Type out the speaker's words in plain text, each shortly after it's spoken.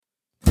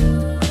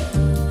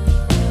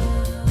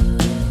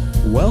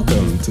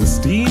to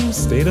STEAM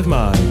State of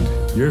Mind,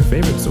 your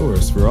favorite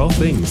source for all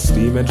things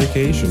STEAM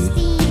education.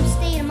 STEAM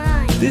State of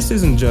Mind. This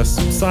isn't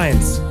just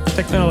science,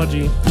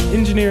 technology,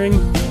 engineering,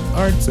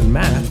 arts, and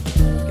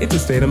math. It's a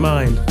state of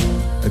mind,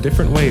 a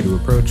different way to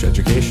approach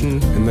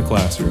education in the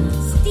classroom.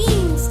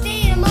 STEAM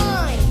State of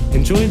Mind.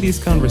 Enjoy these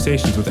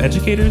conversations with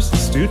educators,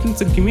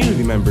 students, and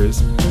community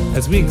members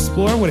as we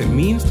explore what it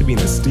means to be in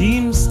a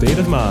STEAM state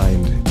of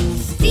mind.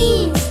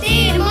 STEAM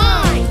State of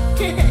Mind.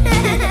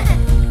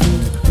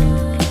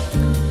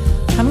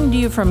 Coming to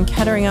you from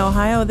Kettering,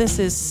 Ohio, this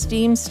is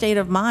STEAM State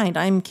of Mind.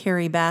 I'm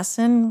Carrie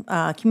Basson,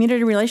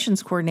 Community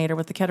Relations Coordinator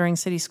with the Kettering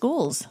City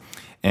Schools.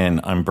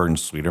 And I'm Bern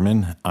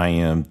Sweeterman. I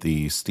am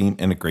the STEAM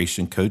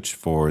Integration Coach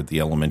for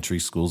the elementary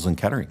schools in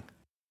Kettering.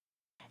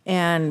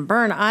 And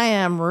Bern, I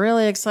am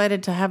really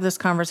excited to have this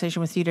conversation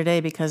with you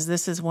today because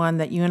this is one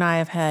that you and I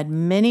have had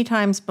many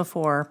times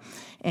before,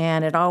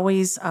 and it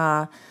always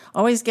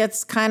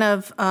gets kind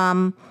of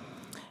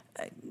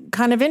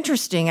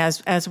interesting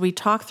as we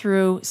talk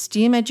through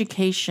STEAM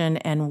education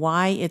and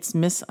why it's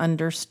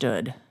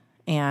misunderstood,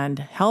 and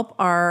help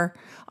our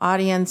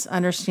audience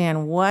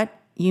understand what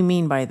you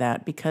mean by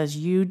that, because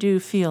you do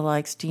feel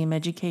like STEAM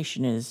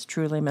education is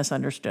truly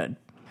misunderstood.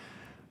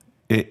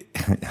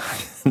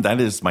 That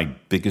is my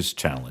biggest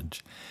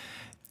challenge,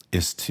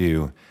 is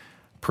to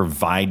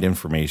provide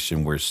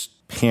information where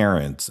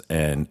parents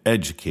and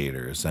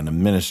educators and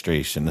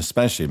administration,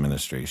 especially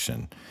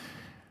administration,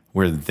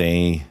 where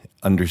they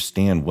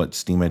understand what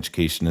STEAM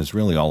education is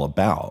really all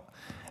about.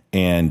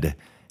 And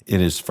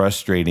it is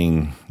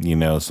frustrating,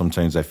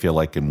 sometimes I feel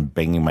like I'm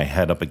banging my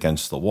head up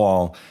against the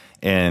wall.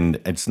 And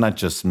it's not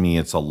just me,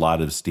 it's a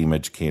lot of STEAM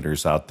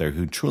educators out there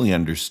who truly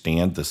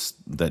understand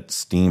that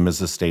STEAM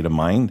is a state of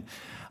mind.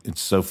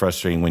 It's so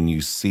frustrating when you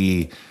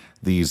see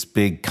these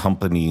big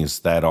companies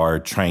that are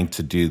trying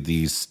to do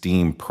these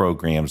STEAM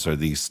programs or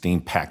these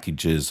STEAM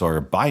packages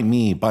or buy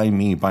me.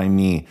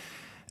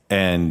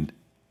 And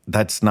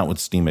that's not what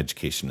STEAM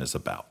education is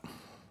about.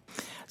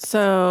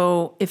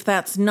 So if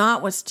that's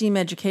not what STEAM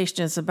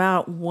education is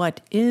about, what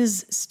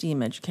is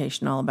STEAM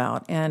education all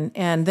about? And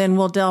then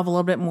we'll delve a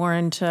little bit more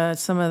into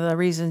some of the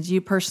reasons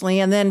you personally,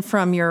 and then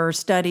from your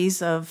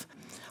studies of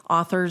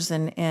authors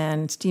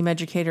and STEAM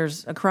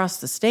educators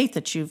across the state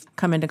that you've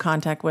come into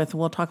contact with,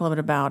 we'll talk a little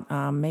bit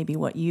about maybe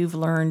what you've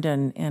learned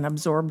and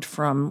absorbed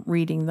from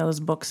reading those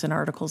books and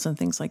articles and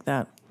things like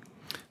that.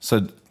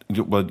 So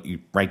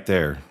right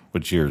there,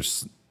 what you're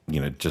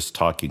just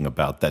talking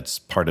about, that's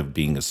part of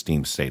being a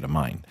STEAM state of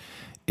mind,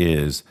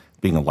 is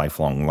being a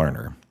lifelong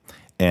learner.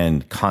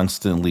 And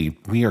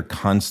we are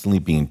constantly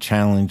being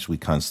challenged. We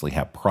constantly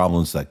have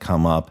problems that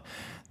come up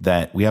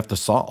that we have to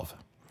solve.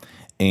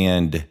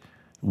 And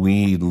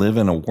we live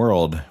in a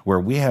world where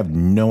we have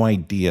no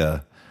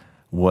idea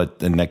what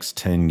the next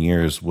 10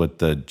 years, what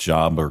the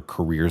job or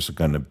careers are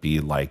going to be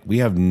like. We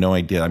have no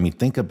idea. I mean,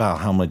 think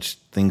about how much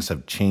things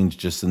have changed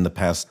just in the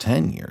past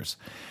 10 years.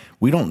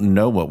 We don't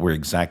know what we're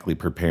exactly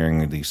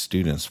preparing these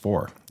students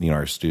for,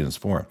 our students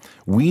for.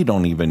 We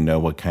don't even know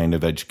what kind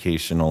of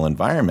educational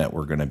environment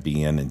we're going to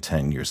be in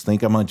 10 years.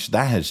 Think how much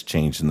that has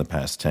changed in the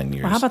past 10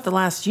 years. Well, how about the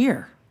last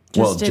year?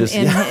 In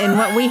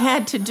what we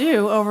had to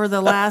do over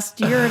the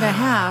last year and a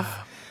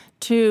half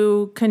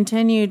to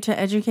continue to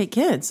educate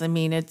kids. I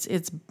mean,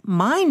 it's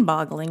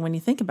mind-boggling when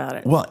you think about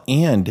it. Well,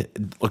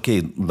 and,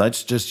 okay,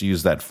 let's just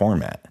use that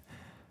format.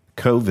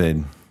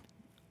 COVID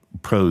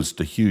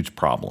posed a huge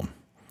problem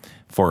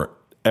for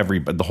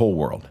everybody, the whole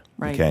world.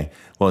 Right. Okay.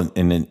 Well,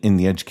 in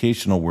the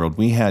educational world,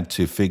 we had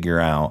to figure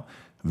out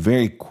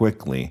very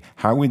quickly,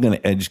 how are we going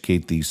to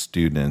educate these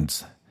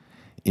students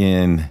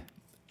in,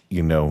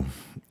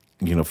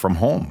 from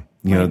home?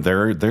 Right.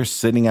 They're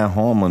sitting at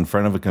home in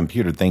front of a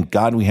computer. Thank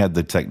God we had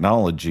the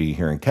technology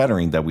here in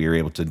Kettering that we were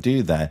able to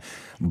do that.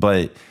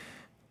 But,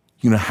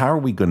 how are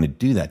we going to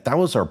do that? That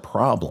was our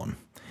problem.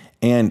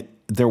 And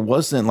there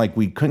wasn't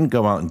we couldn't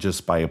go out and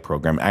just buy a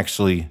program.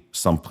 Actually,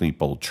 some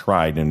people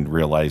tried and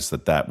realized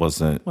that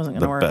wasn't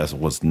the best,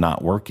 was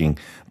not working.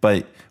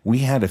 But we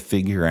had to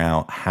figure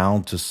out how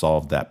to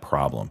solve that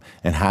problem.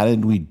 And how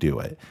did we do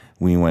it?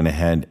 We went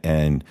ahead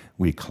and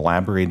we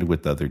collaborated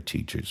with other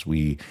teachers.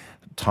 We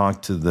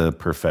talked to the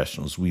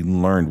professionals. We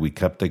learned. We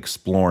kept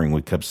exploring.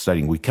 We kept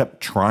studying. We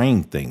kept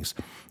trying things.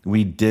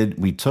 We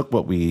took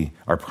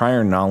our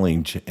prior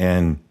knowledge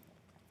and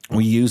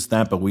we used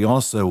that, but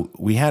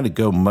we had to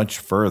go much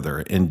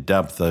further in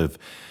depth of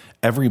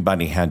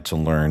everybody had to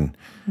learn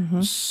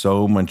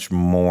so much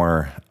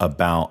more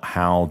about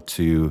how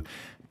to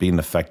be an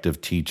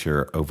effective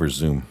teacher over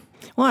Zoom.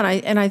 Well,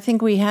 and I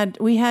think we had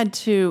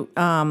to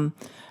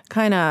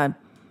kind of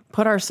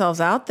put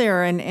ourselves out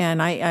there, and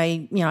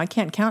I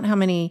can't count how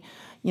many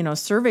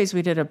surveys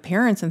we did of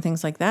parents and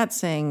things like that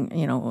saying,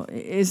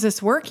 is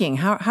this working?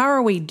 How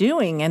are we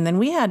doing? And then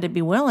we had to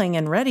be willing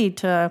and ready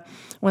to,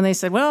 when they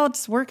said, well,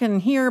 it's working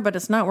here, but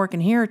it's not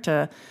working here,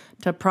 to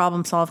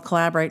problem solve,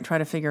 collaborate, try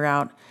to figure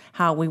out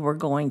how we were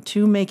going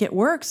to make it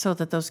work so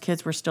that those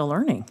kids were still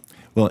learning.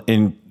 Well,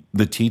 and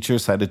the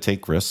teachers had to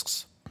take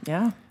risks.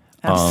 Yeah.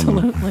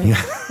 Absolutely.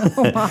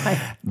 Oh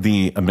my.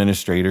 The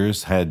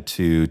administrators had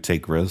to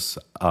take risks.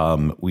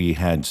 We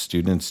had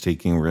students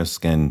taking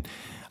risks, and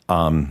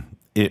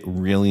it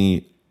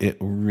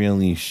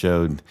really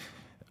showed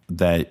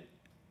that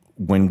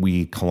when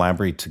we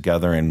collaborate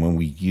together and when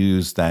we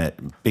use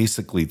that,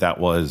 basically that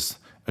was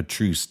a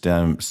true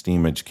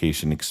STEAM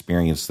education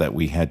experience that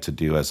we had to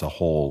do as a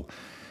whole.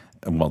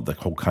 Well, the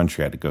whole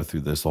country had to go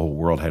through this. The whole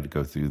world had to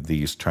go through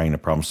these, trying to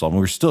problem solve. And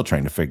we're still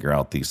trying to figure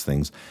out these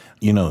things.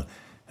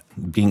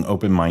 Being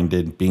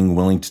open-minded, being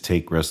willing to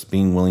take risks,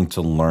 being willing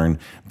to learn,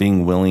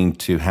 being willing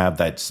to have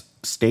that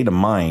state of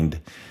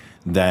mind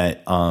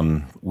that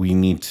we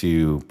need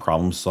to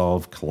problem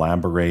solve,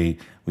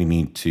 collaborate. We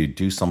need to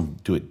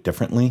do it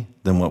differently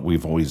than what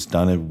we've always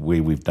done it, the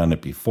way we've done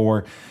it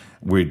before.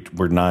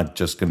 We're not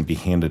just going to be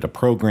handed a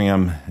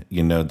program,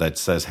 that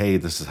says, hey,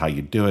 this is how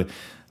you do it.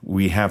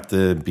 We have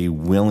to be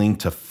willing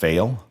to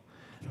fail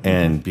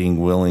and being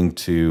willing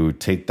to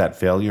take that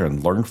failure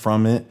and learn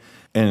from it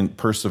and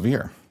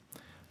persevere,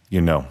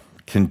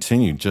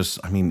 continue.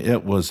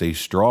 It was a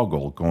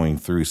struggle going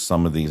through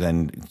some of these,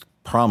 and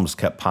problems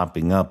kept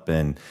popping up,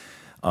 and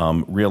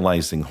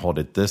realizing, hold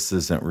it, this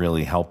isn't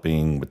really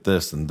helping with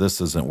this, and this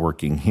isn't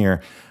working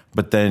here.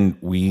 But then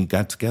we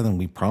got together and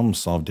we problem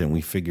solved it and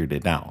we figured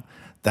it out.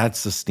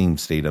 That's the STEAM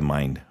state of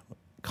mind,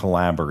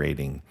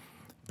 collaborating,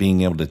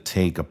 being able to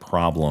take a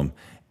problem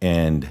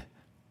and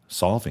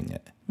solving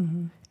it.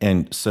 Mm-hmm.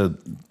 And so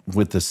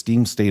with the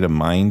STEAM state of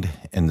mind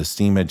and the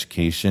STEAM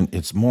education,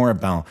 it's more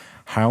about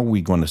how are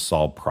we going to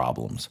solve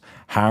problems?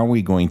 How are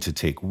we going to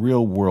take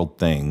real world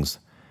things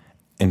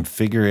and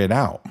figure it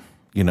out?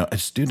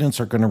 Students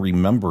are going to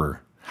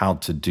remember how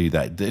to do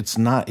that. It's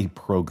not a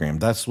program.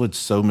 That's what's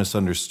so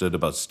misunderstood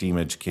about STEAM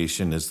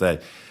education is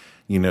that,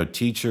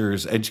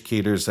 teachers,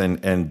 educators,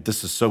 and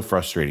this is so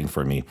frustrating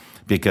for me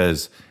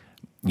because,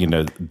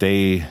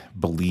 they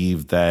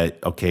believe that,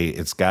 okay,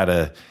 it's got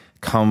to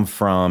come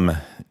from,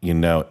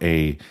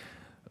 a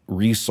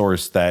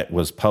resource that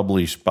was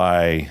published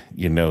by,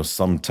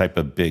 some type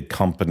of big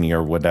company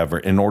or whatever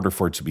in order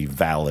for it to be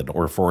valid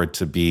or for it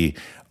to be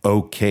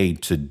okay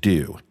to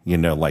do,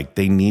 like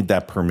they need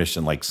that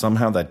permission. Like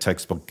somehow that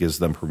textbook gives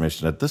them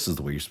permission that this is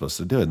the way you're supposed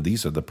to do it. And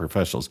these are the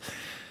professionals.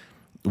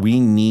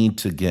 We need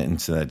to get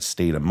into that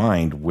state of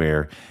mind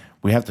where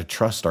we have to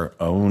trust our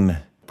own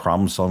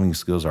problem-solving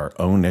skills, our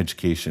own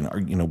education.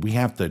 We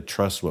have to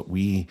trust what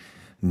we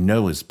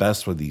know is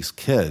best for these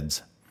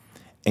kids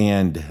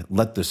and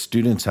let the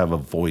students have a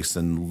voice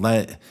and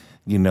let,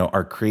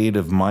 our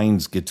creative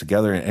minds get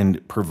together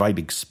and provide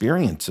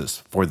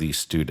experiences for these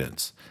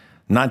students.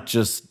 Not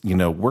just,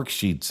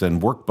 worksheets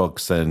and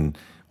workbooks and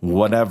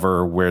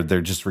whatever where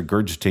they're just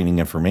regurgitating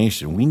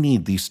information. We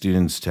need these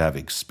students to have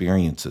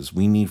experiences.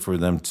 We need for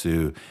them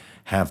to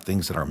have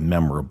things that are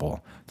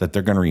memorable, that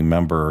they're going to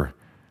remember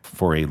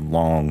for a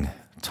long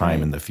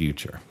time in the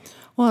future.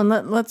 Well,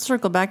 and let's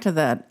circle back to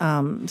that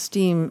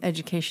STEAM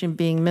education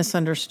being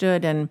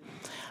misunderstood. And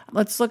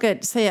let's look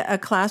at, say, a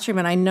classroom.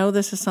 And I know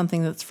this is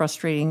something that's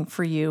frustrating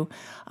for you.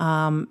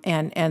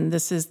 And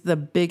this is the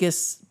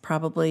biggest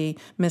probably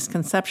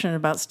misconception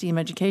about STEAM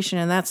education.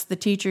 And that's the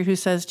teacher who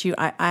says to you,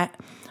 I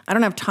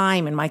don't have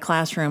time in my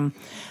classroom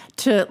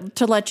to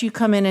let you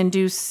come in and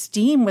do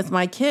STEAM with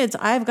my kids.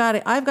 I've got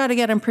to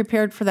get them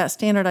prepared for that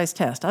standardized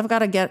test. I've got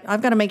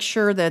to make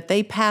sure that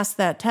they pass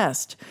that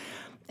test.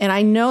 And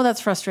I know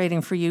that's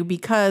frustrating for you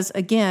because,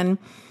 again,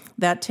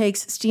 that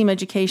takes STEAM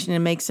education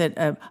and makes it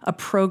a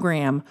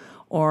program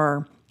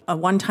or a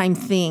one-time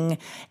thing,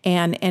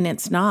 and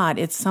it's not.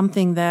 It's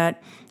something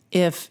that,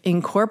 if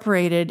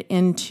incorporated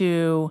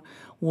into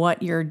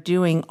what you're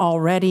doing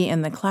already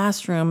in the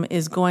classroom,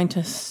 is going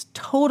to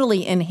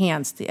totally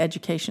enhance the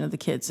education of the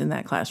kids in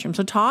that classroom.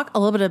 So talk a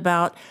little bit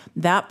about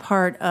that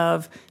part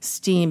of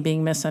STEAM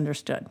being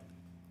misunderstood.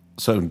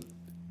 So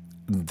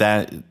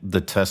that the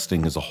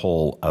testing is a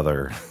whole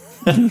other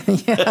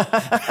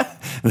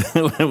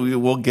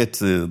we'll get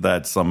to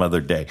that some other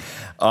day.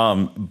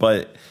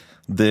 But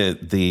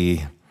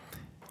the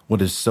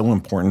what is so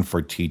important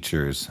for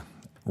teachers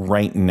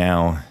right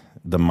now,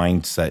 the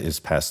mindset is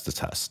pass the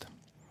test.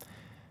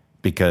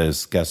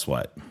 Because guess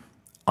what?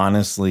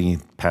 Honestly,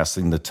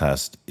 passing the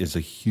test is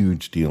a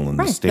huge deal in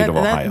the state of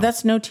Ohio.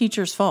 That's no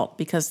teacher's fault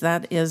because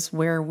that is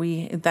where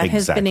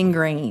has been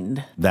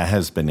ingrained. That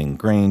has been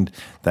ingrained.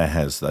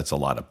 That's a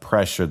lot of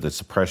pressure. That's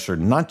a pressure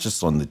not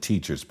just on the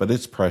teachers, but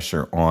it's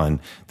pressure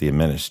on the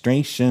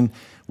administration,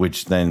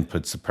 which then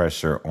puts the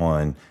pressure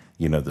on,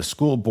 the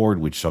school board,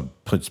 which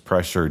puts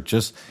pressure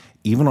just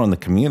even on the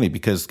community.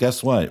 Because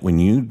guess what?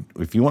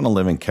 If you want to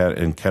live in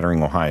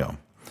Kettering, Ohio,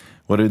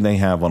 what do they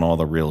have on all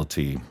the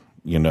realty?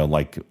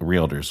 Like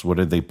realtors, what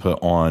did they put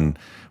on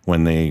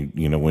when they,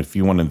 if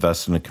you want to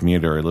invest in a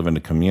community or live in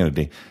a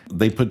community,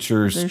 they put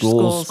your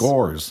school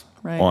scores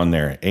on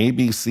there, A,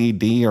 B, C,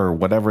 D, or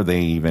whatever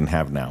they even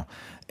have now.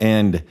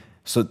 And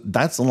so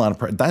that's a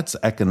lot of that's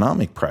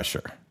economic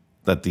pressure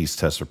that these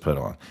tests are put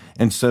on.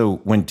 And so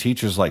when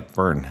teachers like,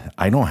 Vern,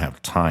 I don't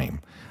have time.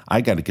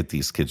 I got to get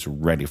these kids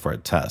ready for a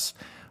test.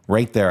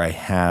 Right there, I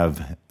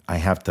have I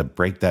have to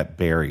break that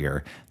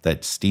barrier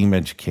that STEAM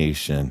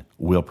education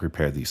will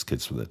prepare these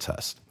kids for the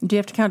test. Do you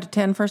have to count to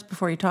 10 first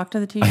before you talk to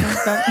the teacher?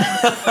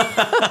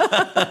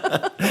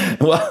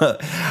 Well,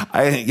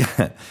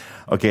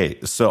 okay,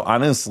 so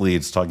honestly,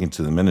 it's talking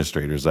to the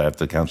administrators. I have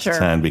to count to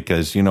 10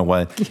 because you know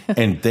what?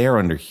 And they're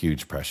under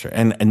huge pressure.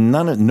 And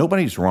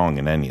nobody's wrong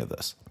in any of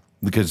this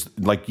because,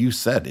 like you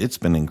said, it's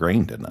been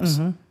ingrained in us.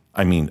 Mm-hmm.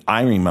 I mean,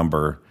 I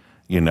remember,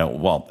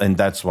 and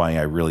that's why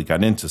I really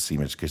got into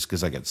STEAM education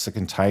because I got sick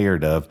and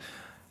tired of,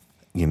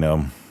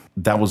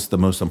 that was the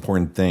most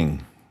important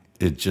thing.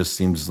 It just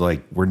seems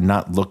like we're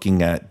not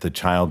looking at the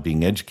child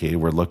being educated.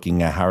 We're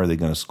looking at how are they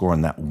going to score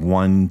on that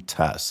one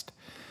test.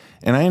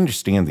 And I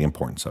understand the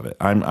importance of it.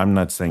 I'm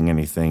not saying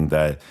anything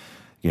that,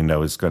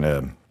 is going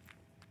to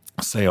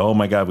say, oh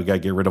my God, we got to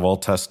get rid of all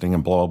testing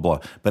and blah, blah,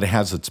 blah. But it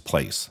has its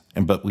place.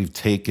 But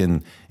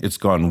it's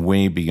gone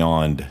way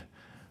beyond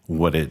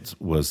what it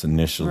was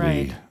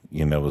initially,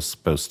 was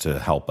supposed to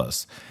help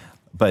us.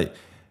 But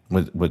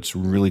what's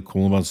really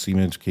cool about STEAM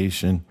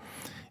education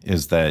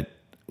is that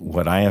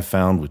what I have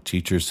found with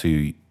teachers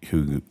who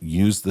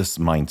use this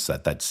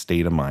mindset, that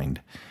state of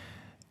mind,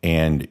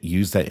 and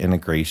use that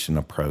integration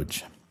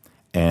approach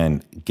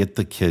and get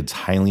the kids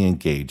highly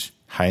engaged,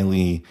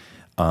 highly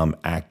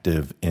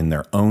active in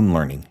their own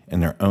learning,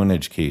 in their own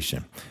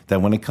education,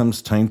 that when it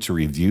comes time to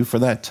review for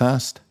that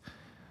test,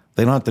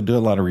 they don't have to do a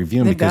lot of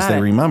reviewing because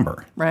they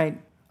remember. Right.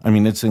 I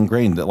mean, it's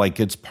ingrained that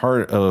it's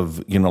part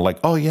of,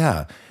 oh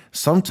yeah.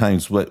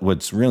 Sometimes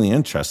what's really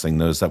interesting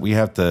though is that we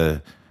have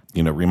to,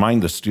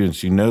 remind the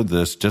students,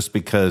 this just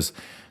because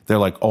they're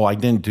like, oh, I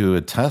didn't do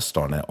a test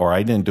on it or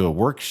I didn't do a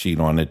worksheet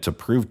on it to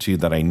prove to you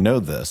that I know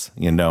this,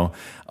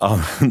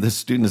 the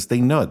students,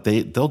 they know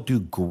it. They'll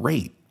do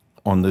great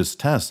on those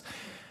tests.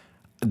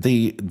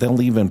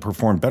 They'll even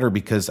perform better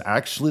because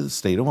actually the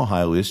state of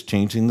Ohio is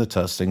changing the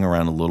testing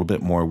around a little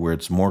bit more where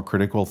it's more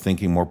critical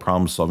thinking, more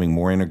problem solving,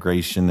 more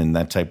integration and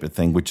that type of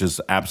thing, which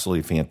is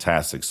absolutely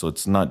fantastic. So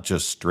it's not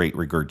just straight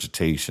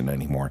regurgitation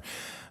anymore.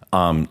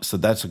 So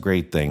that's a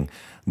great thing.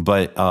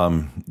 But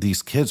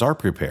these kids are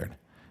prepared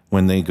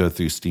when they go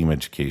through STEAM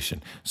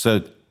education.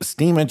 So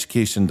STEAM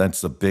education,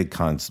 that's a big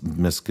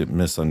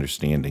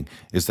misunderstanding,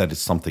 is that it's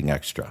something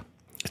extra.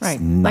 It's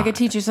right. not. Like a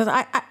teacher says,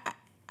 I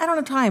don't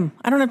have time.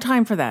 I don't have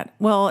time for that.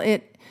 Well,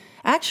 it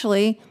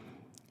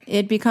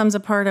becomes a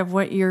part of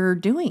what you're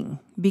doing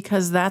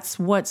because that's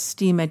what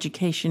STEAM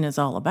education is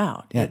all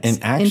about. Yeah, it's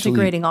and actually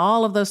integrating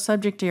all of those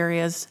subject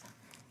areas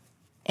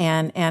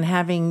and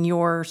having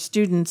your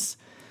students,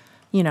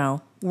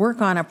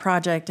 work on a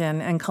project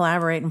and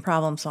collaborate and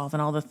problem solve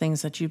and all the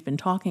things that you've been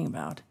talking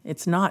about.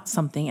 It's not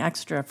something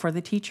extra for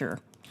the teacher.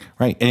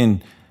 Right.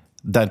 And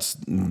that's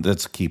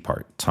a key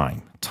part,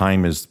 time.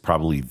 Time is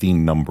probably the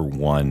number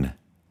one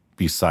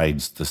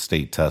besides the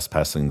state test,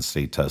 passing the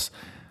state test.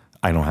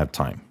 I don't have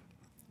time.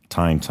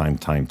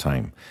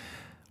 Time.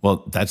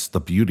 Well, that's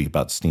the beauty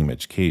about STEAM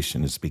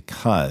education is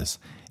because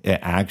it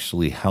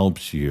actually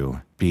helps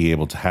you be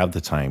able to have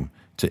the time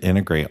to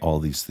integrate all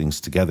these things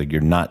together.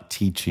 You're not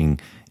teaching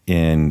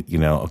in,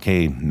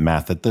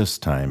 math at this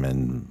time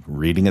and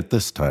reading at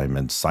this time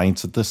and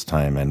science at this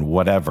time and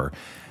whatever.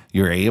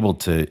 You're able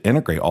to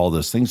integrate all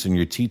those things and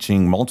you're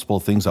teaching multiple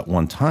things at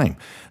one time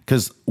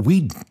because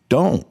we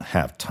don't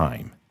have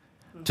time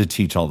to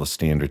teach all the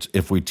standards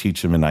if we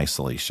teach them in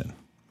isolation.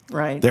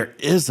 Right. There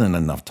isn't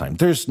enough time.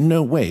 There's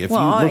no way. It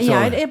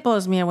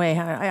blows me away.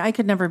 I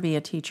could never be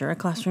a teacher, a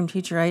classroom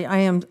teacher. I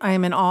am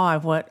in awe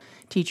of what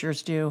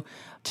teachers do.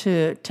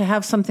 To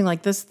have something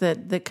like this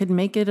that could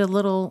make it a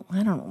little,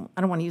 I don't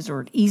want to use the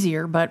word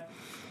easier, but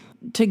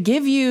to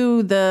give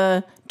you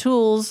the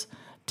tools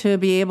to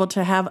be able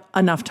to have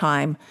enough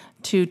time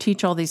to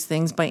teach all these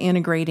things by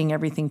integrating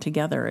everything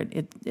together.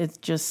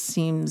 It just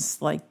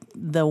seems like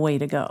the way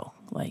to go.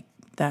 Like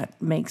that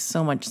makes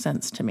so much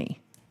sense to me.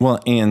 Well,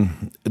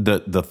 and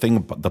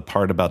the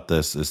part about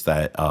this is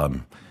that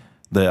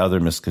the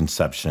other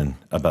misconception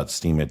about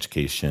STEAM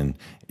education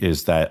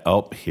is that,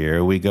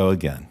 here we go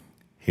again.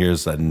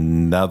 Here's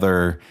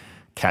another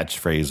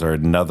catchphrase or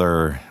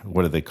another,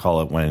 what do they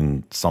call it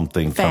when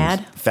something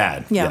fad?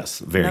 Fad, yeah. Yes,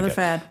 very another good.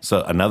 Fad.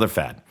 So another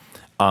fad.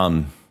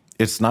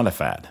 It's not a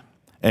fad.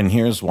 And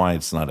here's why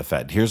it's not a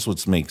fad. Here's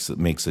what makes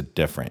it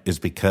different is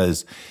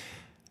because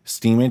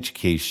STEAM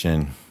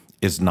education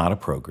is not a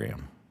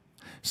program.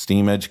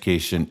 STEAM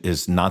education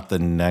is not the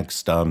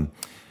next,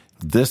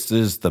 this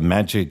is the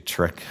magic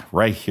trick.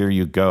 Right here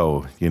you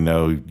go.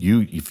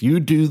 If you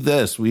do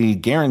this, we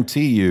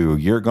guarantee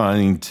you're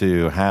going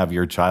to have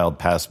your child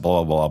pass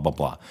blah, blah,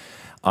 blah,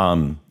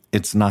 blah.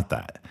 It's not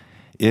that.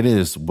 It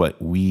is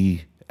what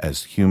we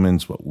as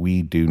humans, what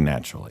we do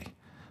naturally.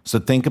 So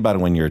think about it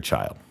when you're a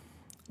child.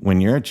 When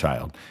you're a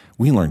child,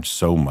 we learn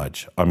so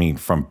much. I mean,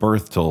 from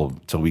birth till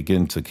we get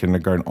into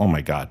kindergarten, oh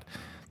my God,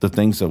 the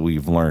things that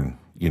we've learned,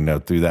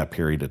 through that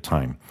period of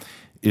time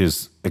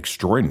is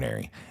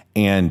extraordinary.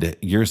 And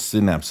your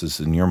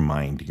synapses in your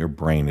mind, your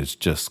brain is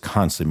just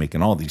constantly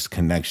making all these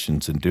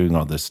connections and doing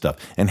all this stuff.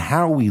 And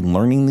how are we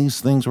learning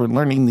these things? We're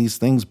learning these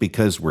things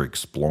because we're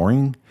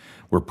exploring.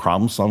 we're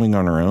problem solving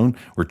on our own,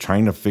 we're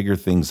trying to figure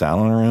things out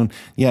on our own,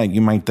 yeah,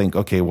 you might think,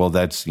 okay, well,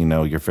 that's,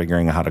 you're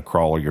figuring out how to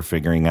crawl, or you're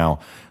figuring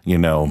out,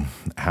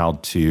 how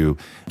to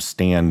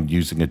stand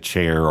using a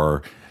chair,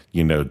 or,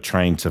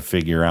 trying to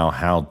figure out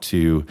how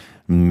to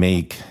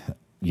make,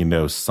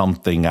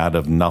 something out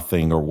of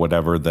nothing, or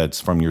whatever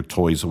that's from your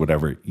toys or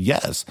whatever.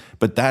 Yes,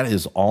 but that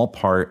is all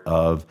part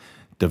of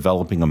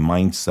developing a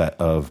mindset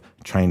of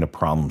trying to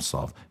problem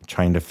solve,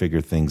 trying to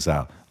figure things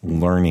out,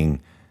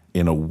 learning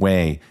in a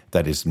way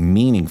that is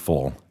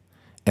meaningful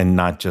and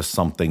not just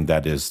something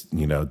that is,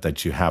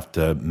 that you have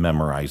to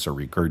memorize or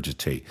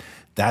regurgitate.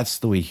 That's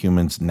the way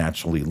humans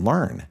naturally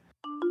learn.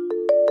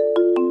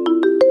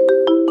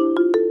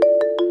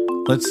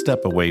 Let's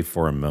step away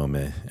for a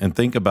moment and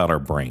think about our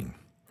brain.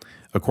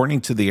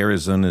 According to the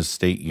Arizona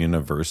State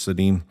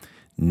University,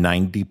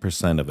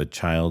 90% of a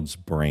child's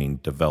brain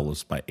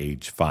develops by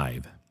age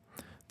 5.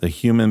 The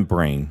human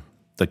brain,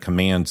 the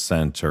command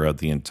center of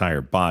the entire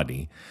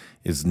body,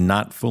 is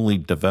not fully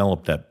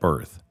developed at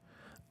birth.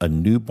 A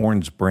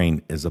newborn's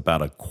brain is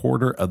about a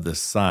quarter of the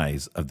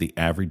size of the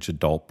average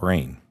adult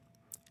brain.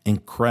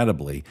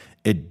 Incredibly,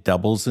 it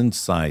doubles in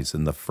size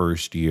in the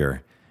first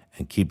year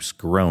and keeps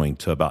growing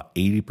to about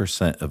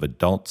 80% of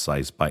adult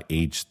size by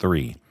age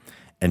 3.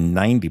 And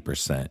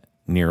 90%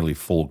 nearly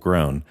full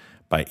grown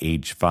by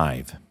age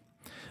 5.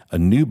 A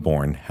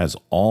newborn has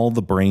all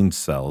the brain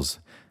cells,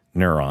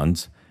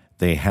 neurons,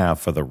 they have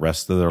for the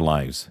rest of their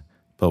lives.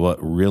 But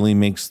what really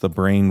makes the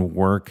brain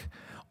work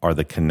are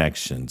the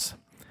connections,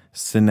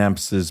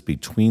 synapses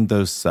between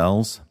those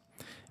cells.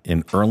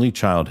 In early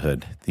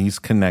childhood, these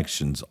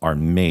connections are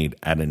made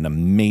at an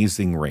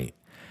amazing rate,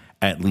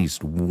 at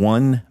least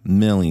 1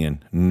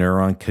 million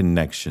neuron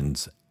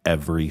connections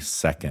every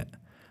second.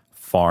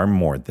 Far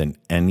more than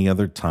any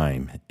other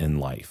time in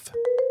life.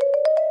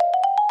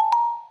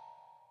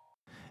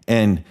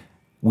 And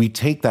we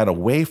take that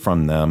away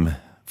from them.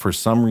 For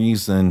some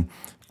reason,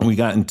 we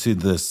got into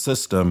this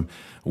system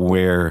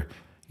where,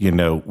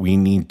 we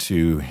need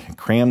to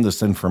cram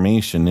this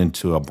information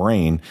into a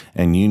brain,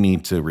 and you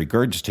need to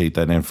regurgitate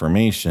that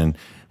information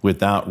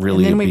without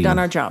really And then we've done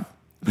our job.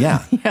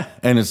 Yeah.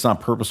 And it's not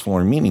purposeful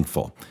or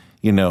meaningful.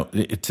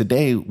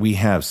 Today we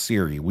have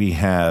Siri, we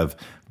have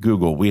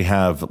Google,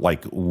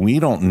 we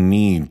don't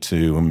need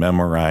to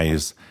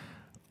memorize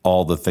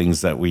all the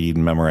things that we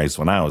memorized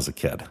when I was a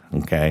kid,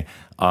 okay?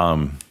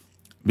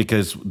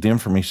 Because the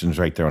information is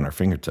right there on our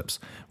fingertips.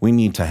 We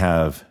need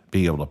to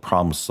be able to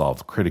problem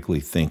solve,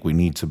 critically think. We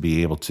need to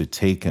be able to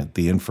take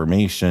the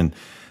information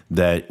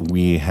that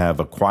we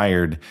have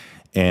acquired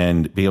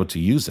and be able to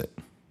use it.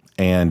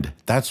 And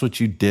that's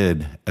what you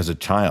did as a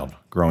child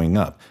growing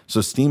up.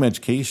 So STEAM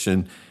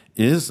education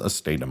is a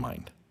state of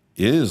mind,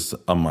 is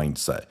a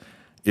mindset,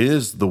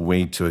 is the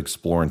way to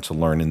explore and to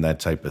learn and that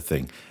type of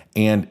thing.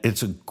 And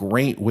it's a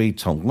great way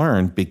to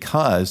learn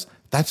because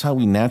that's how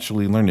we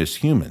naturally learn as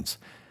humans.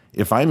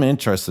 If I'm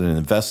interested and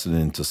invested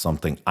into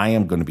something, I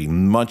am going to be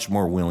much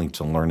more willing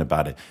to learn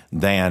about it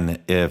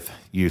than if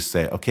you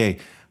say, okay,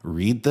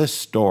 read this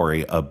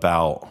story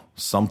about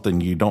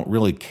something you don't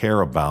really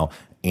care about,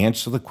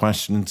 answer the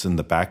questions in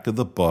the back of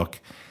the book,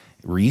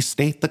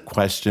 restate the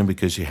question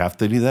because you have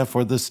to do that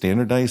for the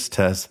standardized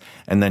test,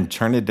 and then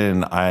turn it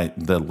in.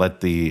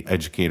 Let the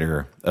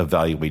educator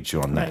evaluate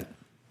you on that.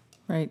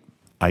 Right.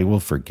 I will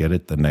forget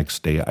it the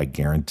next day, I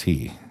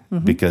guarantee,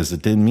 because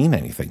it didn't mean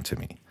anything to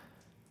me.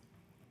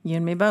 You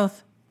and me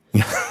both.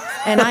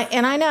 and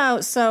I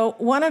know. So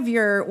one of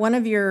your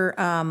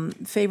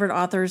favorite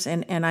authors,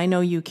 and I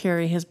know you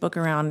carry his book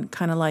around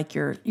kind of like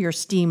your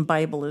STEAM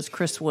Bible, is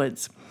Chris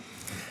Woods.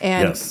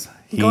 And yes.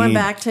 Going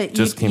back to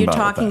you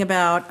talking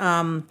about,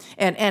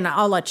 and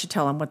I'll let you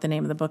tell him what the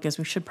name of the book is.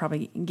 We should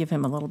probably give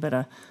him a little bit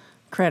of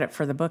credit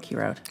for the book he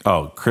wrote.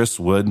 Oh, Chris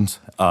Woods.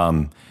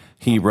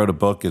 He wrote a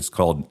book. It's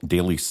called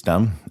Daily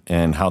STEM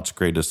and How to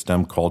Create a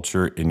STEM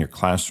Culture in Your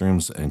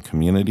Classrooms and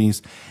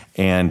Communities.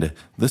 And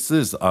this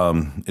is,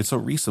 it's a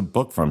recent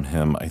book from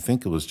him. I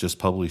think it was just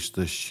published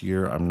this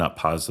year. I'm not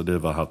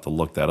positive. I'll have to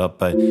look that up.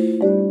 But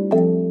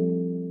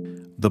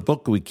the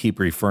book we keep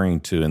referring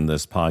to in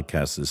this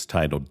podcast is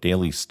titled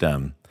Daily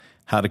STEM,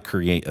 How to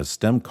Create a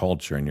STEM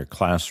Culture in Your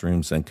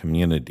Classrooms and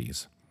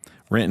Communities,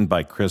 written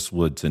by Chris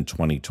Woods in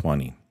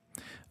 2020.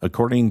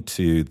 According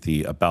to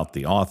the About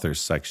the Author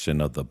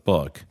section of the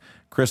book,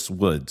 Chris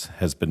Woods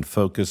has been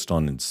focused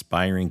on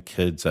inspiring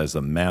kids as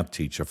a math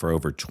teacher for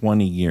over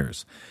 20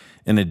 years.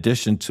 In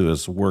addition to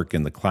his work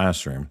in the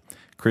classroom,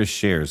 Chris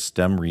shares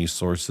STEM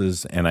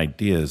resources and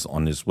ideas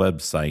on his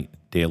website,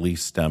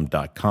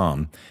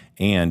 dailystem.com,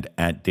 and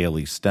at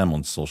Daily STEM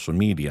on social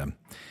media,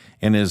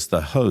 and is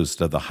the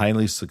host of the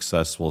highly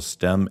successful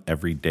STEM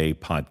Everyday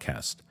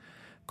podcast.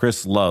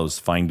 Chris loves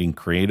finding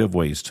creative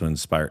ways to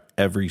inspire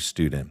every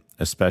student,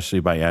 especially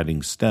by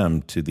adding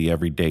STEM to the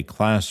everyday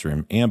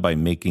classroom and by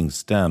making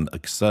STEM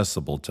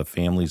accessible to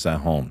families at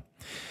home.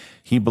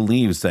 He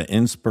believes that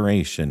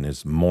inspiration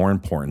is more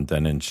important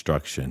than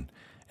instruction,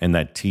 and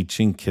that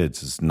teaching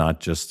kids is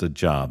not just a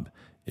job,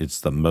 it's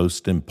the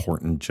most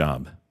important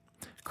job.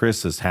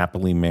 Chris is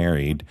happily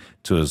married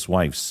to his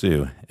wife,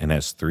 Sue, and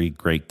has 3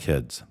 great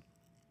kids.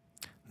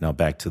 Now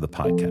back to the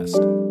podcast.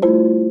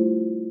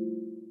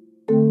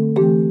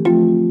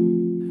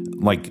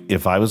 Like,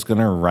 if I was going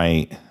to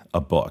write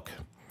a book,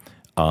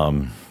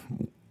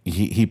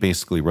 he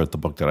basically wrote the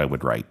book that I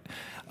would write.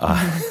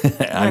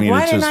 I mean,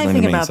 why didn't I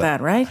think about that,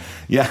 right?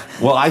 Yeah.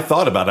 Well, I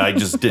thought about it. I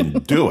just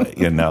didn't do it,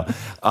 you know.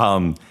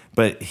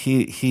 But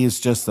he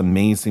is just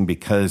amazing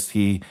because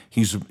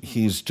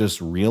he's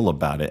just real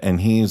about it,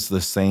 and he has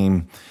the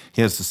same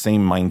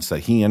mindset.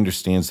 He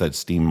understands that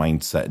STEAM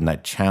mindset and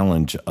that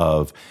challenge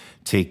of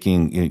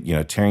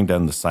tearing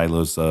down the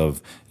silos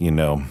of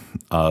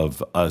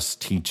us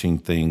teaching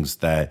things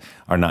that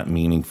are not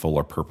meaningful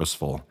or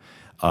purposeful.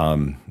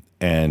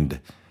 And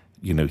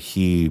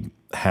he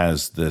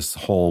has this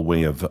whole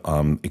way of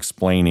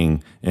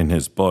explaining in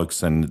his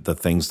books and the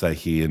things that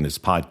he in his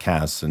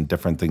podcasts and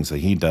different things that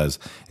he does,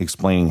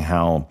 explaining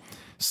how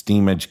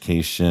STEAM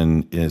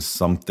education is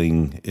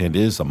something, it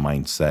is a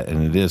mindset,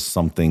 and it is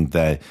something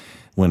that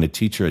when a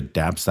teacher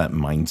adapts that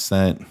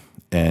mindset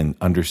and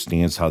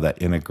understands how that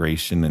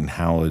integration and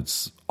how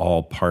it's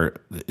all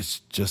part,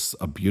 it's just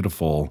a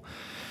beautiful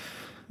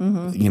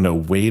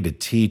way to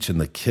teach, and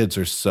the kids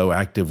are so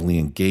actively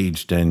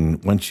engaged.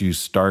 And once you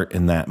start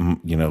in that,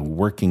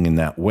 working in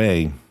that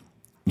way,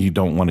 you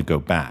don't want to go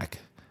back,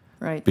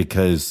 right?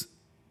 Because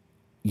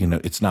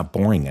it's not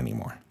boring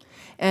anymore.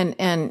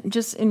 And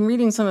just in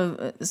reading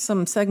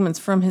some segments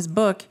from his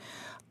book,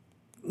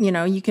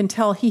 you can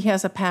tell he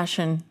has a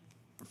passion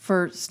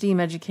for STEAM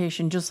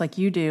education, just like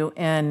you do.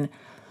 And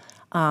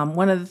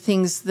one of the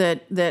things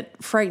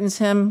that frightens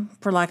him,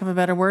 for lack of a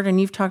better word,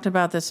 and you've talked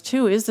about this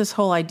too, is this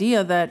whole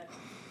idea that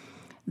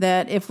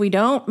if we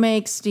don't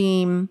make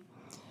STEAM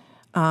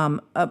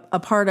a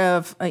part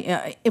of,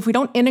 if we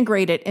don't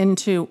integrate it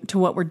into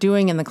what we're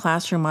doing in the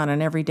classroom on an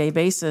everyday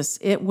basis,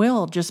 it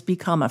will just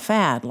become a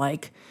fad,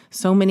 like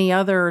so many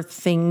other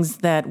things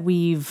that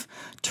we've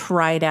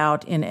tried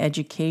out in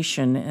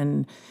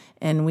education.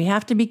 And we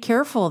have to be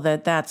careful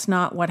that that's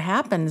not what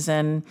happens.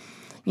 And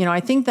I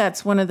think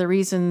that's one of the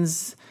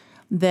reasons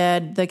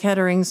that the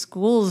Kettering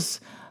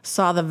schools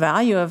saw the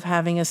value of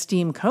having a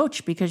STEAM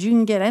coach, because you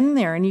can get in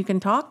there and you can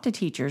talk to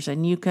teachers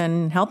and you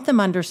can help them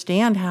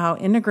understand how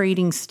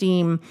integrating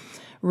STEAM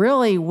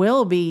really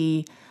will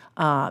be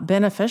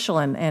beneficial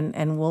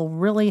and will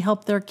really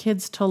help their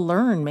kids to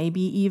learn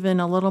maybe even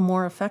a little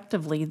more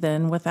effectively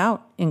than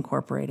without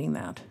incorporating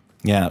that.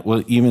 Yeah,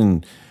 well,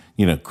 even,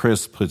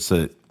 Chris puts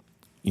it,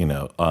 in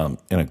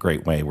a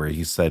great way where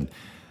he said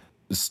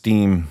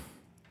STEAM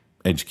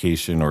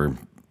education or,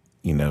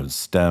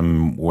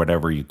 STEM,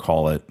 whatever you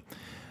call it,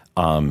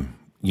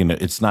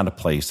 it's not a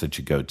place that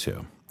you go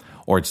to,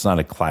 or it's not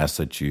a class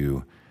that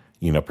you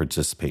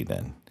participate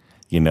in.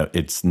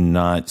 It's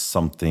not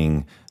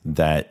something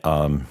that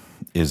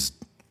is,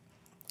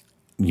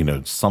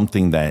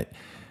 something that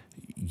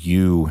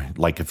you,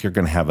 like if you're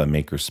going to have a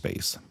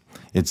makerspace,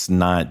 it's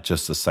not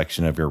just a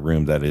section of your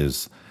room that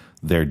is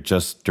there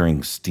just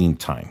during STEAM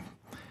time.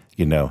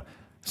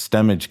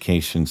 STEM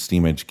education,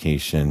 STEAM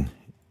education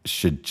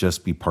should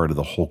just be part of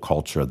the whole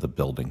culture of the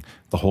building,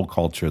 the whole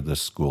culture of the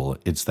school.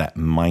 It's that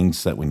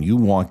mindset. When you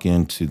walk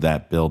into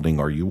that building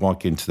or you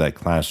walk into that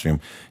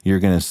classroom, you're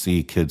going to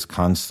see kids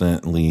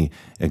constantly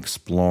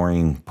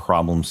exploring,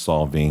 problem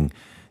solving,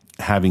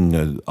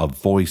 having a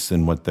voice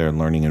in what they're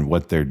learning and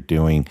what they're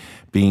doing,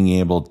 being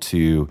able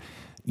to,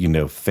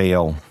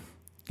 fail,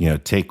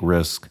 take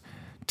risk,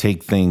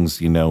 take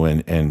things,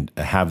 and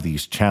have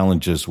these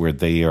challenges where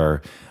they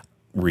are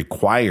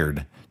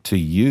required to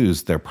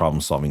use their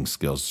problem-solving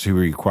skills, to be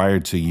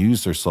required to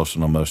use their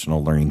social and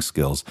emotional learning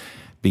skills,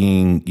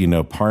 being,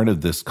 part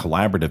of this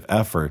collaborative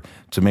effort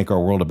to make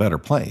our world a better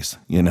place,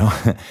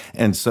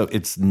 And so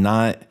it's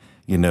not,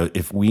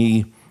 if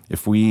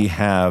we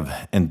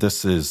have, and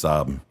this is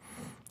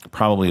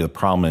probably the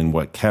problem in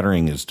what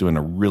Kettering is doing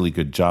a really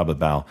good job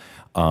about,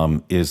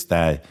 is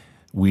that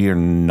we are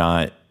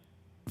not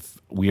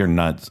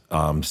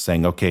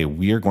saying, okay,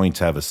 we are going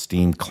to have a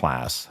STEAM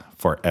class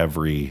for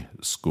every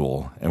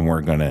school, and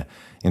we're going to,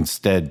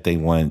 instead, they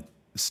want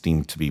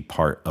STEAM to be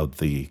part of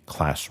the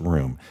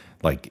classroom.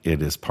 Like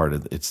it's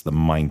the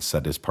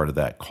mindset is part of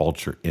that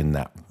culture in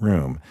that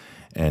room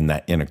and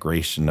that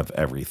integration of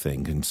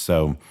everything. And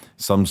so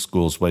some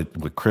schools,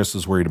 what Chris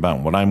is worried about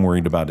and what I'm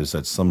worried about is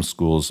that some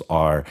schools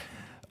are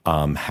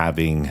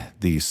having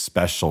these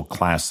special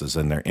classes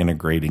and they're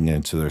integrating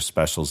into their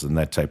specials and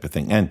that type of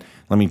thing. And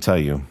let me tell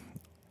you,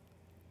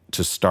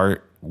 to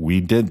start,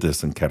 we did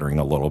this in Kettering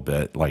a little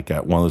bit, like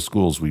at one of the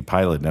schools we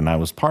piloted, and I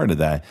was part of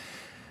that.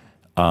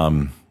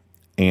 And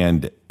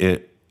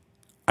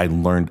I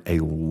learned a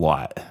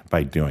lot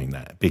by doing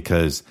that,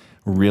 because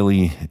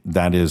really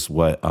that is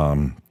what,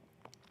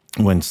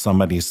 when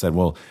somebody said,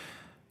 well,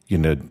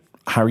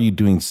 how are you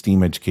doing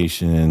STEAM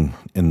education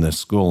in this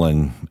school?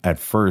 And at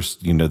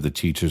first, the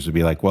teachers would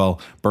be like,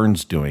 well,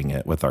 Burn's doing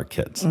it with our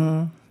kids.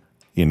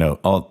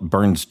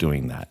 Burn's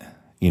doing that.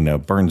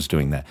 Byrne's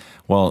doing that.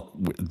 Well,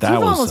 that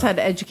You've was almost had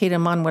to educate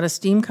them on what a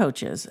STEAM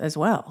coach is as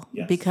well,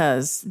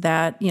 because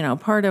that,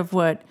 part of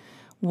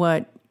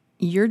what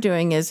you're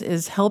doing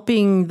is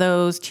helping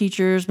those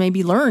teachers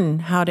maybe learn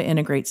how to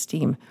integrate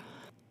STEAM.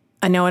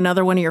 I know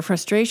another one of your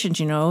frustrations,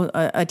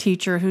 a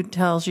teacher who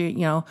tells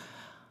you,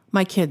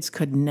 my kids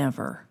could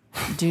never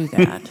do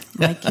that.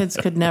 My kids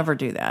could never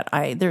do that.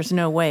 There's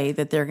no way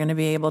that they're going to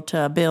be able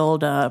to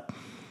build a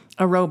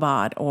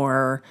robot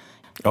or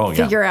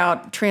figure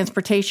out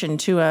transportation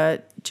to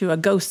a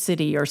ghost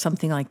city or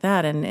something like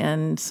that.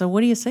 And so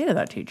what do you say to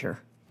that teacher?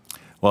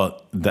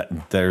 Well,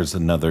 there's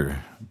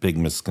another big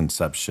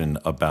misconception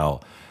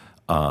about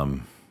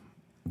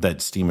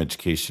that STEAM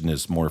education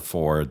is more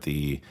for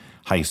the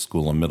high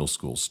school and middle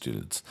school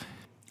students.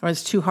 Or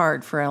it's too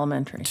hard for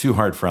elementary. Too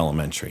hard for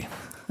elementary.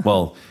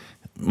 Well,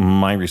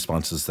 my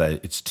response is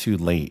that it's too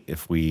late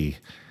if we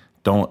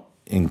don't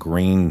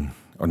ingrain,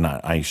 or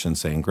not, I shouldn't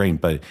say ingrain,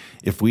 but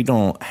if we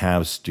don't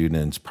have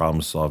students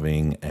problem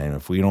solving, and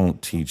if we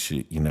don't teach,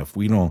 if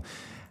we don't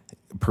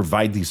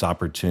provide these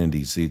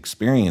opportunities, the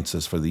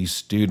experiences for these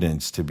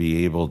students to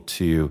be able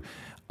to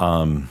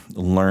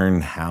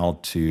learn how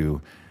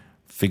to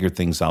figure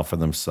things out for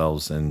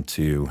themselves and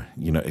to,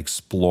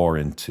 explore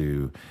and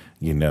to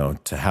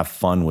have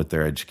fun with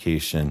their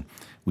education,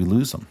 we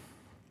lose them.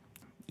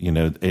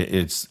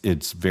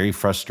 It's very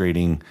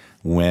frustrating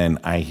when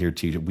I hear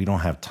teachers, we don't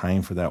have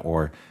time for that,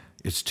 or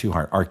it's too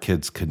hard. Our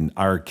kids can't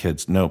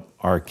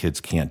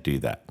do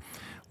that.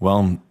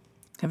 Well,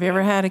 have you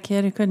ever had a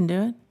kid who couldn't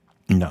do it?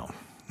 No.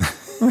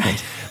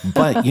 Right.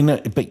 but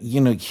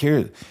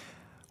here,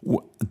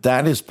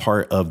 that is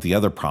part of the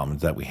other problem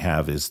that we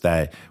have, is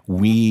that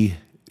we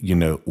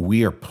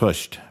are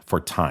pushed for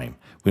time.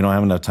 We don't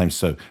have enough time.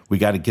 So we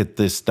got to get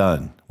this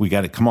done. We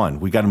got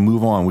to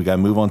move on. We got to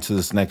move on to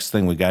this next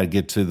thing. We got to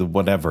get to the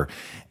whatever.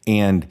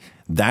 And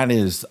that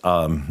is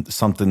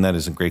something that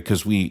isn't great,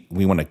 because we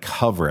want to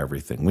cover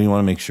everything. We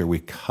want to make sure we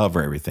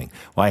cover everything.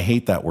 Well, I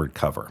hate that word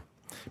cover,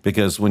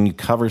 because when you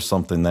cover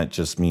something, that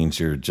just means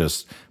you're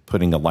just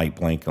putting a light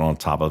blanket on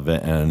top of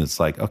it. And it's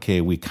like, okay,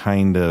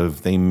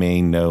 they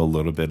may know a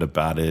little bit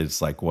about it.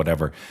 It's like,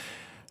 whatever.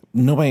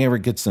 Nobody ever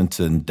gets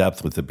into in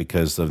depth with it,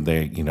 because of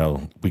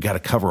we got to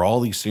cover all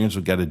these things.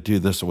 We got to do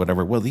this or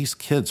whatever. Well, these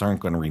kids aren't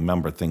going to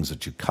remember things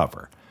that you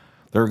cover.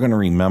 They're going to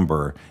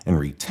remember and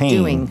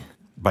retain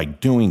by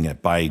doing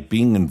it, by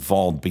being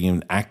involved,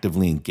 being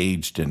actively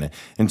engaged in it.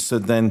 And so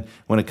then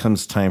when it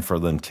comes time for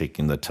them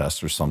taking the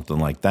test or something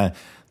like that,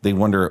 they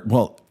wonder,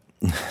 well,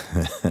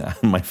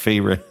 my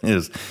favorite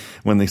is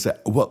when they say,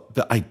 well,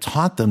 I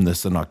taught them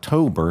this in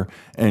October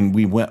and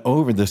we went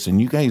over this, and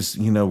you guys,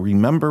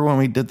 remember when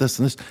we did this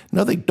and this?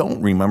 No, they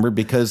don't remember,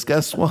 because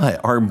guess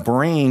what? Our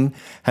brain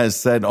has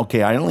said,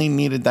 okay, I only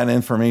needed that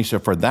information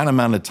for that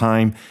amount of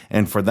time,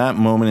 and for that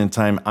moment in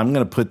time, I'm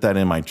going to put that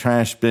in my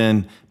trash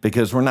bin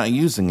because we're not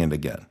using it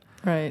again.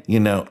 Right.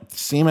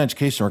 STEAM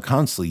education, we're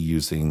constantly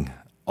using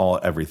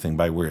everything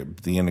by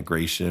the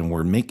integration.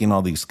 We're making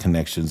all these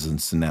connections and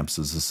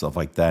synapses and stuff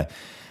like that.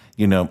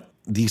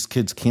 These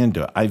kids can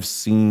do it. I've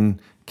seen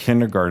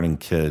kindergarten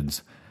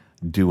kids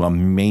do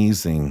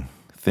amazing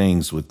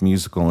things with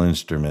musical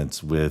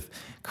instruments, with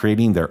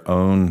creating their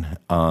own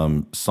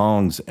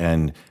songs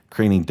and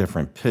creating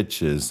different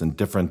pitches and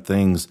different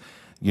things,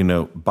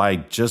 by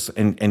just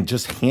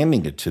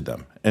handing it to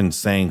them and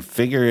saying,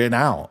 figure it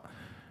out.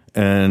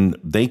 And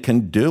they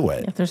can do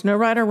it. If there's no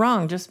right or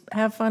wrong, just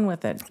have fun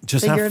with it.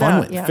 Just have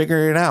fun with it.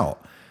 Figure it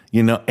out.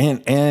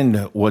 And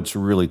what's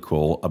really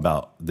cool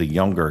about the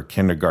younger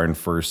kindergarten,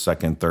 first,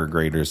 second, third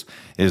graders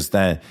is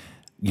that,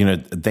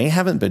 they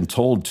haven't been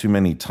told too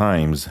many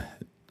times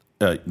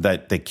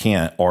that they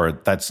can't, or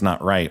that's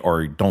not right,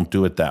 or don't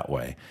do it that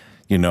way.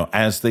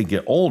 As they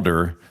get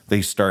older,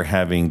 they start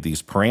having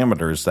these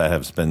parameters that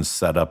have been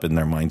set up in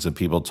their minds, and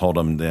people told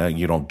them that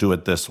you don't do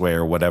it this way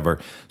or whatever.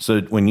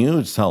 So when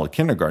you tell a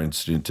kindergarten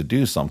student to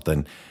do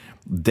something,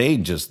 they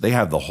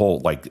have the whole,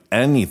 like,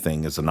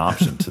 anything is an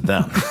option to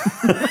them.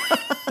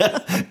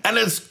 And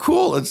it's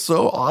cool. It's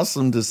so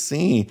awesome to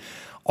see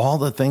all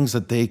the things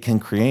that they can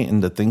create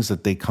and the things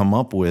that they come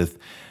up with.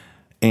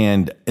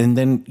 And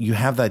then you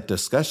have that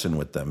discussion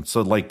with them.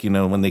 So, like,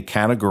 when they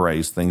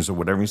categorize things or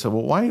whatever, you say,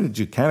 well, why did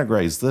you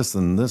categorize this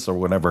and this or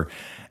whatever?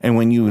 And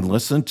when you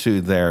listen to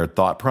their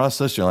thought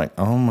process, you're like,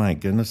 oh my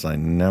goodness, I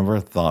never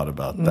thought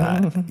about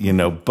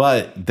that.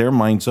 But their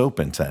mind's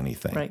open to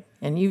anything. Right.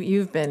 And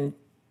you've been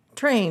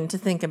trained to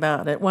think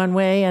about it one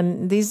way,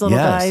 and these little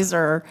guys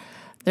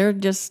they're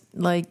just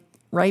like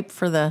ripe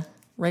for the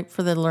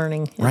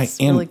learning. It's right.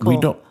 And really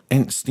cool.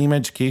 And STEAM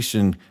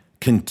education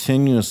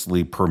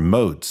continuously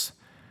promotes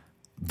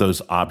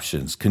those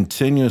options,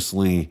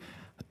 continuously,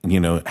 we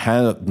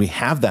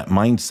have that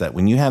mindset.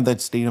 When you have that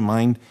state of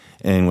mind,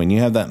 and when you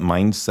have that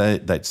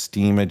mindset, that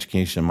STEAM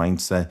education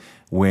mindset,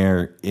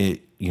 where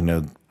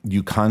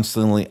you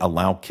constantly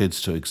allow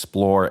kids to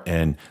explore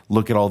and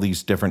look at all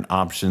these different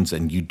options,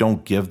 and you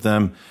don't give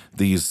them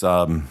these,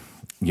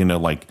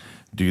 like,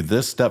 do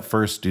this step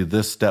first, do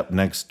this step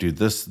next, do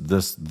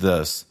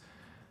this.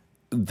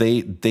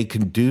 they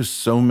can do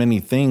so many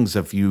things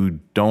if you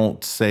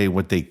don't say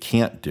what they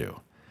can't do.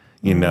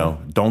 You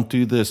know, don't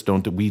do this,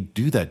 we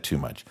do that too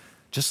much.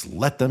 Just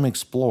let them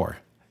explore.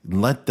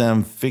 Let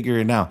them figure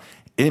it out.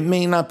 It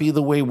may not be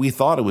the way we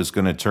thought it was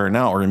going to turn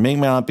out, or it may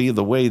not be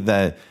the way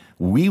that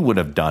we would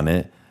have done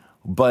it,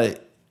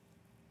 but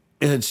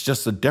it's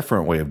just a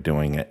different way of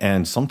doing it.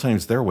 And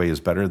sometimes their way is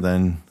better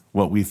than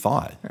what we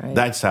thought. Right.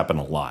 That's happened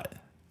a lot,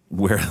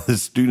 where the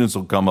students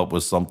will come up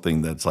with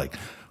something that's like,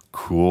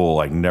 cool,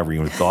 I never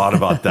even thought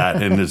about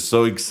that. And it's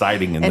so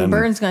exciting. And then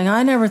Burns going,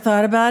 I never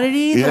thought about it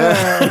either.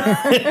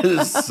 Yeah.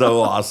 It's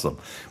so awesome.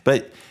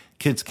 But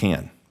kids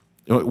can.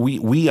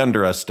 We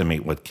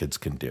underestimate what kids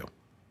can do.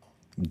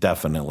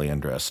 Definitely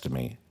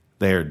underestimate.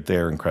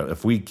 They're incredible.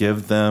 If we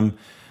give them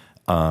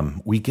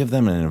an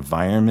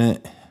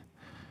environment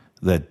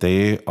that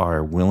they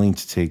are willing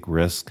to take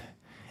risk,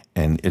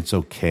 and it's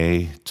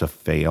okay to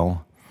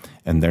fail,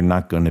 and they're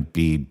not going to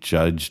be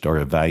judged or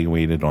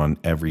evaluated on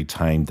every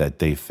time that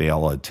they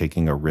fail at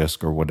taking a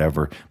risk or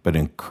whatever, but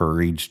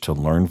encouraged to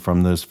learn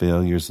from those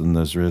failures and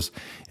those risks.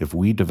 If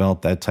we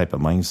develop that type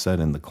of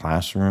mindset in the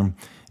classroom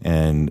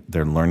and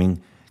they're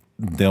learning,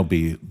 they'll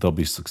be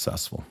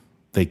successful.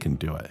 They can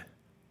do it.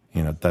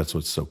 You know, that's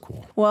what's so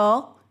cool.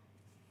 Well,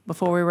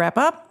 before we wrap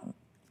up,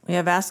 we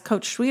have Ask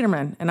Coach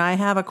Schwieterman, and I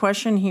have a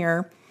question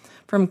here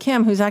from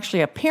Kim, who's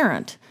actually a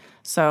parent,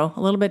 so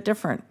a little bit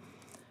different.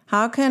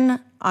 How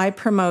can I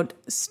promote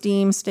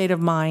STEAM state of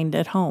mind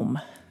at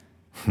home?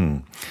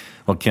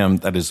 Well, Kim,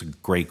 that is a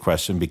great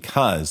question,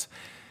 because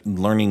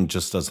learning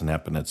just doesn't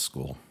happen at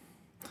school.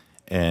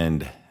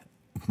 And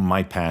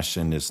my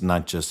passion is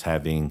not just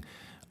having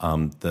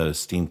the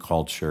STEAM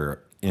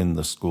culture in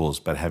the schools,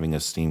 but having a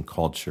STEAM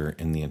culture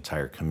in the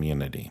entire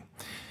community.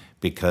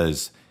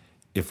 Because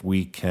if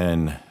we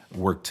can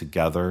work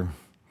together,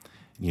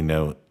 you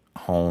know,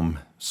 home,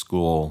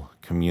 school,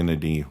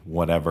 community,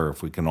 whatever,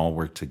 if we can all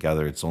work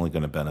together, it's only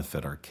going to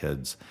benefit our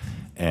kids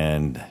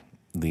and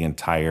the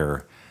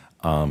entire,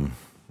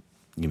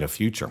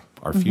 future,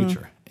 our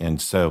future.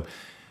 And so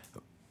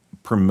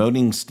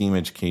promoting STEAM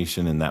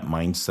education and that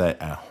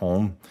mindset at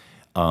home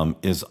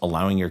is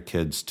allowing your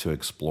kids to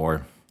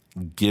explore,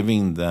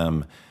 giving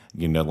them,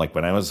 like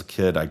when I was a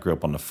kid, I grew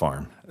up on the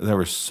farm. There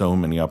were so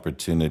many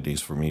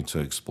opportunities for me to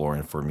explore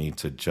and for me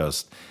to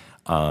just,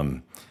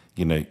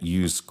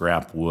 use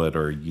scrap wood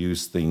or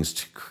use things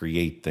to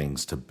create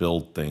things, to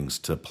build things,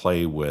 to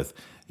play with,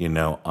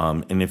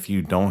 and if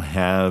you don't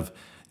have,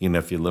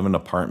 if you live in an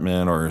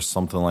apartment or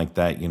something like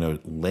that,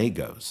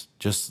 Legos,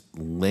 just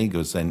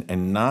Legos,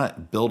 and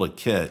not build a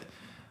kit,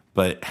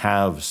 but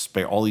have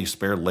all these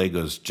spare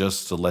Legos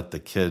just to let the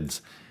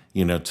kids,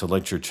 to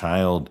let your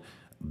child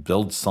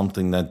build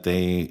something that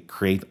they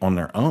create on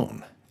their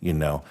own,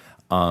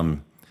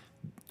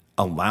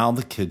 allow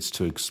the kids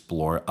to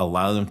explore,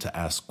 allow them to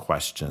ask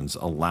questions,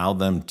 allow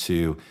them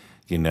to,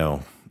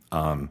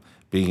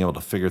 being able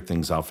to figure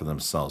things out for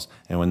themselves.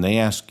 And when they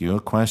ask you a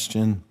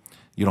question,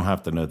 you don't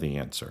have to know the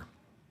answer.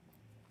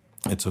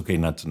 It's okay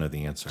not to know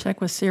the answer. Check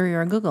with Siri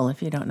or Google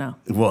if you don't know.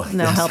 Well, and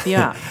they'll help you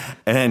out.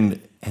 And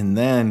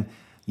then,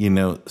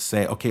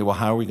 say, okay, well,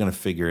 how are we going to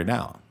figure it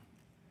out?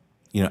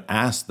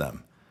 Ask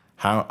them,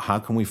 how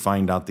can we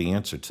find out the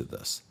answer to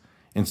this?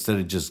 Instead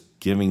of just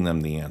giving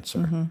them the answer.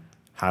 Mm-hmm.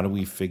 How do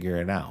we figure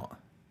it out?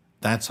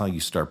 That's how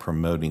you start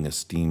promoting a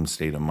STEAM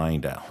state of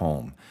mind at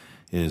home,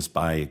 is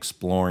by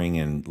exploring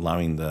and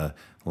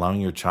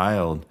allowing your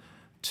child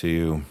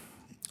to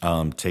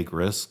take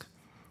risk,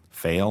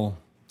 fail,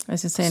 I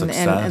was just saying,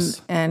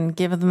 success. And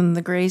give them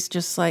the grace,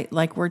 just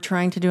like we're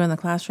trying to do in the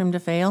classroom, to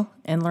fail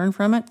and learn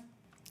from it.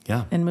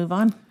 Yeah. And move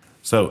on.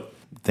 So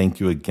thank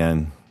you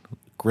again.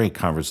 Great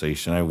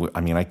conversation.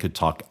 I could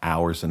talk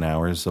hours and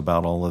hours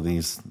about all of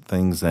these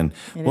things, and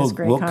we'll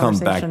come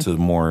back to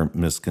more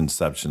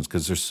misconceptions,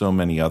 because there's so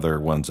many other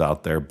ones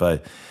out there.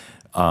 But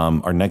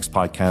our next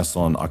podcast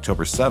on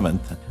October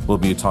 7th, we'll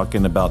be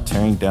talking about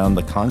tearing down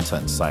the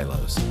content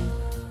silos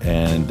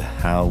and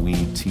how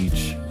we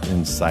teach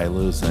in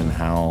silos, and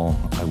how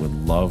I would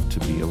love to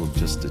be able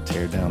just to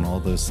tear down all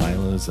those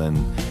silos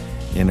and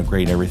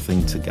integrate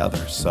everything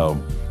together.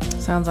 So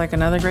sounds like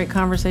another great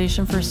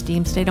conversation for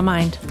STEAM State of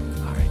Mind.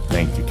 All right.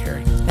 Thank you,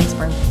 Carrie. Thanks,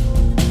 Bern.